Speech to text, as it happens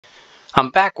I'm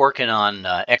back working on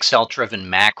Excel-driven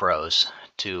macros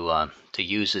to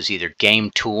use as either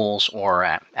game tools or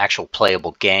actual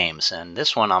playable games. And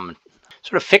this one, I'm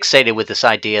sort of fixated with this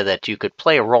idea that you could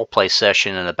play a role play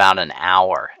session in about an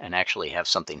hour and actually have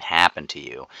something happen to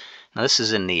you. Now, this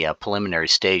is in the preliminary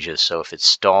stages, so if it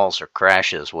stalls or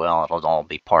crashes, well, it'll all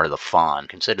be part of the fun.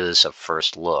 Consider this a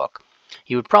first look.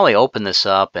 You would probably open this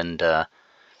up and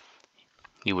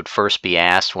you would first be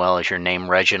asked, well, is your name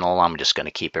Reginald? I'm just going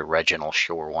to keep it Reginald,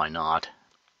 sure, why not?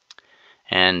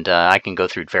 And I can go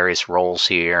through various roles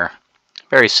here.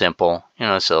 Very simple.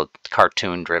 It's a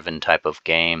cartoon-driven type of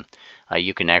game.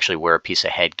 You can actually wear a piece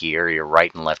of headgear. Your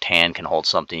right and left hand can hold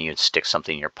something. You can stick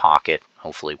something in your pocket.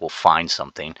 Hopefully we'll find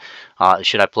something.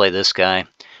 Should I play this guy?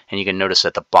 And you can notice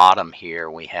at the bottom here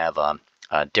we have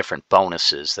different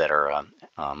bonuses that are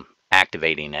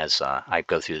activating as I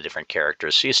go through the different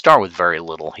characters. So you start with very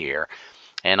little here.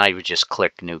 And I would just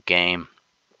click New Game.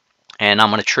 And I'm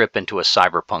going to trip into a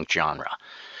cyberpunk genre.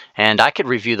 And I could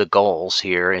review the goals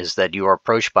here is that you are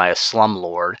approached by a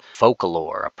slumlord,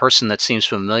 folklore, a person that seems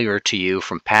familiar to you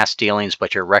from past dealings,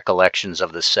 but your recollections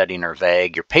of the setting are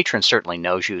vague. Your patron certainly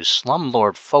knows you.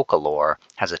 Slumlord folklore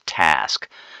has a task.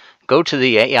 Go to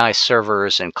the AI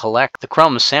servers and collect the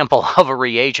crumb sample of a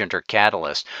reagent or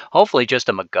catalyst, hopefully just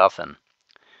a MacGuffin.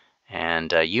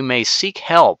 And you may seek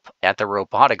help at the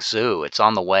robotic zoo. It's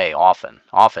on the way often.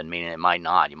 Often meaning it might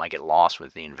not. You might get lost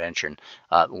with the invention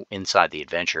inside the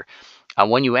adventure.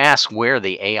 When you ask where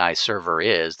the AI server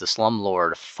is, the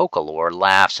slumlord folklore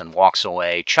laughs and walks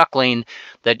away, chuckling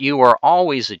that you are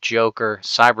always a joker.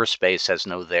 Cyberspace has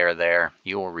no there.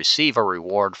 You will receive a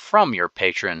reward from your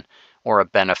patron or a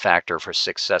benefactor for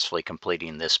successfully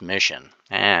completing this mission.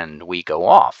 And we go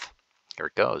off. Here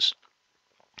it goes.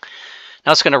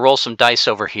 Now it's going to roll some dice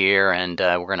over here, and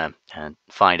we're going to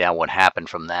find out what happened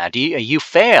from that. You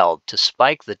failed to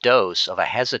spike the dose of a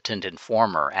hesitant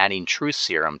informer, adding truth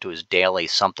serum to his daily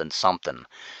something.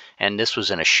 And this was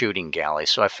in a shooting galley,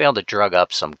 so I failed to drug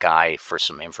up some guy for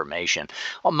some information.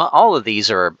 All of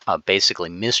these are basically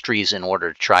mysteries in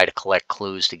order to try to collect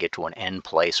clues to get to an end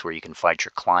place where you can fight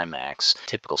your climax.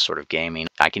 Typical sort of gaming.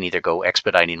 I can either go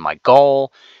expediting my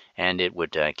goal, and it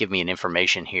would give me an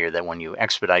information here that when you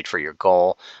expedite for your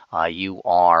goal, you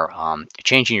are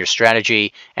changing your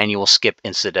strategy and you will skip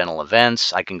incidental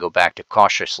events. I can go back to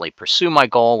cautiously pursue my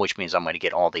goal, which means I'm going to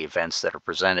get all the events that are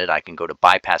presented. I can go to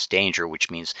bypass danger, which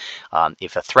means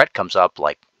if a threat comes up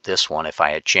like this one, if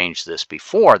I had changed this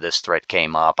before this threat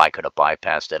came up, I could have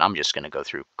bypassed it. I'm just going to go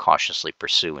through cautiously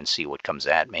pursue and see what comes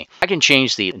at me. I can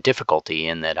change the difficulty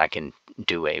in that I can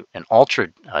do an ultra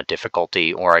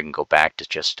difficulty, or I can go back to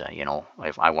just,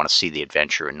 if I want to see the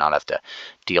adventure and not have to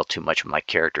deal too much with my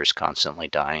characters constantly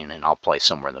dying, and I'll play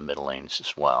somewhere in the middle lanes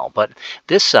as well. But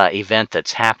this event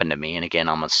that's happened to me, and again,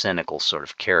 I'm a cynical sort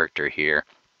of character here,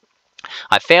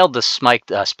 I failed to spike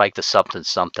the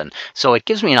something. So it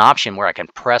gives me an option where I can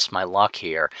press my luck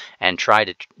here and try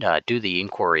to do the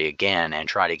inquiry again and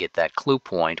try to get that clue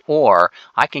point. Or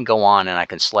I can go on and I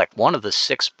can select one of the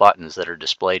 6 buttons that are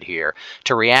displayed here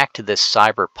to react to this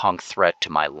cyberpunk threat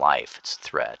to my life. It's a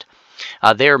threat.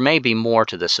 There may be more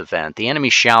to this event. The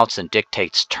enemy shouts and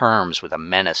dictates terms with a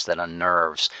menace that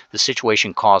unnerves. The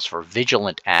situation calls for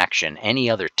vigilant action. Any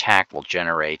other attack will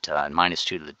generate -2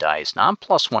 to the dice. Now, I'm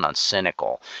 +1 on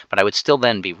cynical, but I would still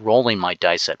then be rolling my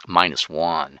dice at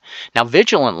 -1. Now,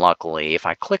 vigilant, luckily, if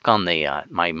I click on the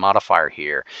my modifier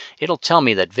here, it'll tell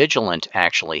me that vigilant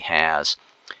actually has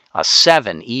a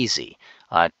 7 easy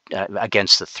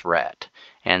against the threat.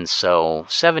 And so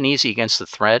 7 easy against the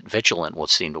threat. Vigilant will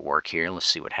seem to work here. Let's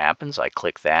see what happens. I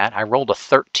click that. I rolled a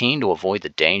 13 to avoid the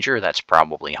danger. That's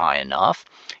probably high enough.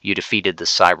 You defeated the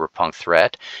cyberpunk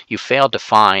threat. You failed to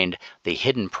find the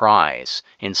hidden prize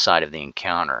inside of the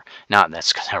encounter. Now,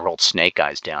 that's because I rolled snake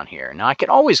eyes down here. Now, I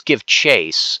can always give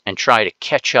chase and try to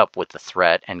catch up with the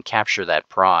threat and capture that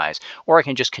prize, or I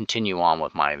can just continue on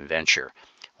with my adventure.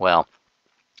 Well,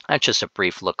 that's just a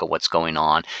brief look at what's going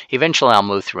on. Eventually, I'll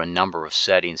move through a number of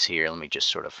settings here. Let me just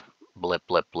sort of blip,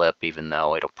 even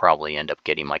though it'll probably end up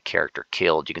getting my character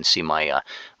killed. You can see my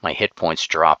my hit points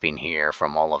dropping here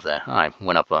from all of the... I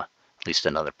went up at least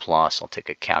another plus. I'll take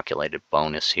a calculated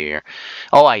bonus here.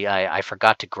 Oh, I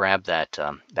forgot to grab that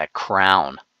that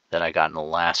crown that I got in the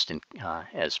last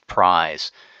as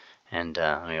prize. And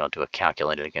I'll do a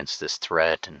calculated against this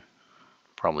threat, and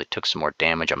probably took some more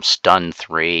damage. I'm stunned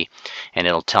 3, and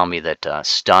it'll tell me that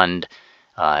stunned,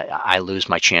 I lose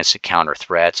my chance to counter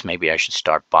threats. Maybe I should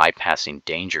start bypassing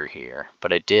danger here.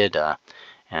 But I did.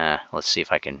 Let's see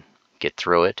if I can get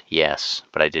through it. Yes,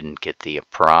 but I didn't get the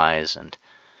prize, and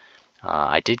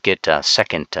I did get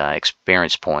second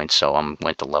experience point, so I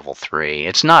went to level 3.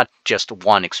 It's not just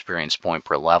 1 experience point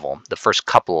per level. The first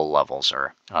couple of levels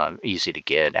are easy to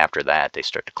get. After that, they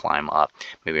start to climb up.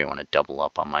 Maybe I want to double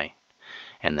up on my...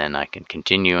 And then I can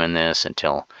continue in this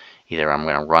until either I'm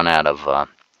going to run out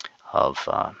of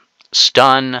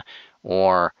stun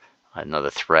or another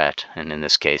threat. And in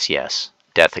this case, yes,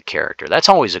 death of character. That's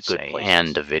always a good place to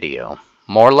end a video.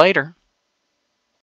 More later.